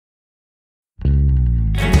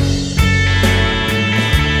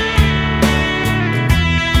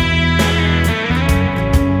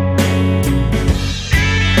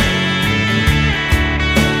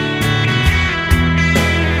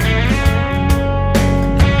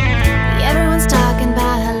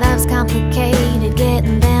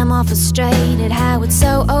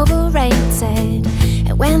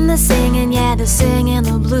singing, yeah, they're singing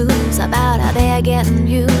the blues about how they're getting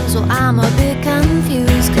used. Well, I'm a bit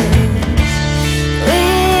confused, 'cause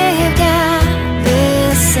we've got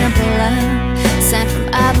this simple love sent from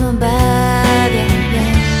up above, yeah,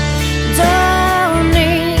 yeah. Don't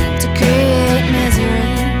need to create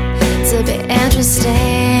misery to be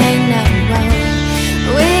interesting, no.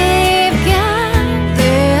 We've got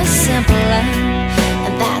this simple love,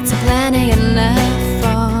 and that's plenty enough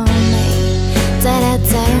for me.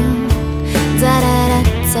 Da-da-da,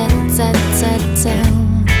 da-da-da-da-da-da-da.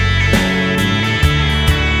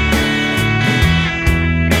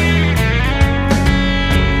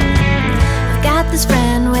 This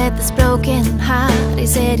friend with this broken heart, he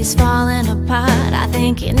said he's falling apart. I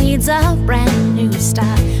think he needs a brand new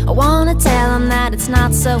start. I wanna tell him that it's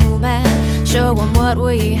not so bad, show him what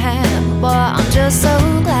we have. Boy, I'm just so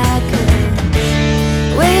glad, 'cause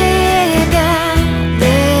we've got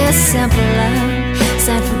this simple love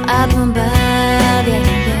sent from up above,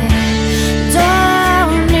 yeah, yeah.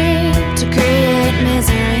 Don't need to create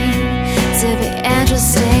misery to be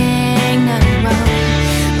interesting, no.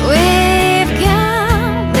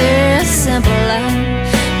 Simple love,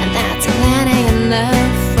 and that's plenty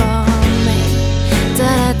enough for me.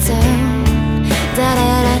 Da-da-da,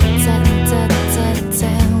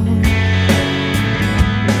 da-da-da-da-da-da-da.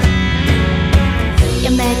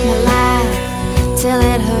 You make me laugh till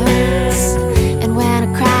it hurts, and when I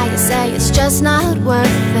cry you say it's just not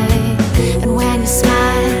worth it. And when you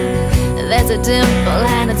smile, there's a dimple,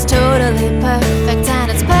 and it's totally perfect, and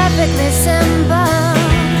it's perfectly simple.